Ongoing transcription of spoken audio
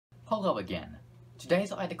Hello again.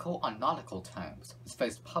 Today's article on nautical terms was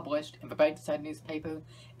first published in the Birdside newspaper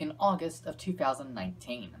in August of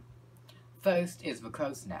 2019. First is the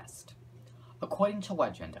crow's nest. According to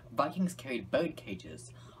legend, Vikings carried bird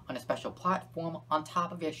cages on a special platform on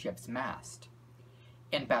top of their ship's mast.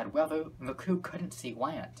 In bad weather, the crew couldn't see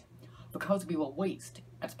land, because we were released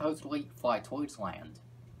and supposedly fly towards land.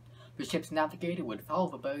 The ship's navigator would follow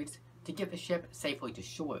the birds to get the ship safely to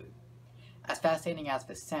shore. As fascinating as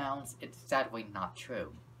this sounds, it's sadly not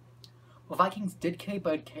true. While Vikings did carry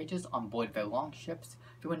bird cages on board their longships,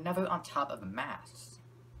 they were never on top of the masts.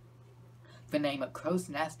 The name Crow's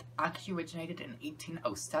Nest actually originated in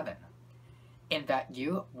 1807. In that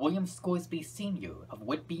year, William Scoresby Sr. of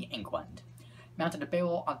Whitby, England, mounted a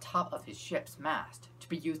barrel on top of his ship's mast to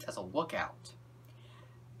be used as a lookout.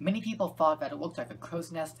 Many people thought that it looked like a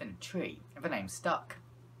crow's nest in a tree, and the name stuck.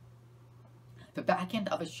 The back end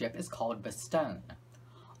of a ship is called the stern.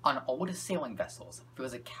 On old sailing vessels, there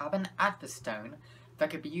was a cabin at the stern that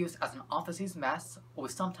could be used as an officer's mess or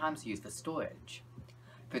was sometimes used for storage.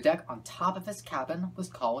 The deck on top of this cabin was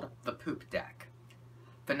called the poop deck.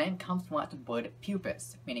 The name comes from Latin word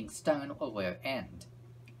pupus, meaning stern or rear end.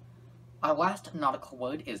 Our last nautical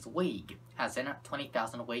word is league, as in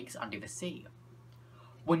 20,000 leagues under the sea.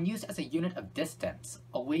 When used as a unit of distance,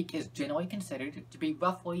 a league is generally considered to be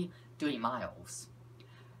roughly 3 miles.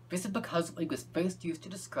 This is because league was first used to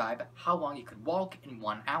describe how long you could walk in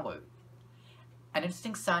 1 hour. An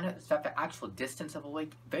interesting sign is that the actual distance of a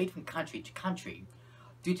league varied from country to country,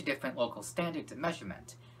 due to different local standards of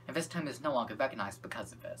measurement, and this term is no longer recognized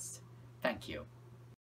because of this. Thank you.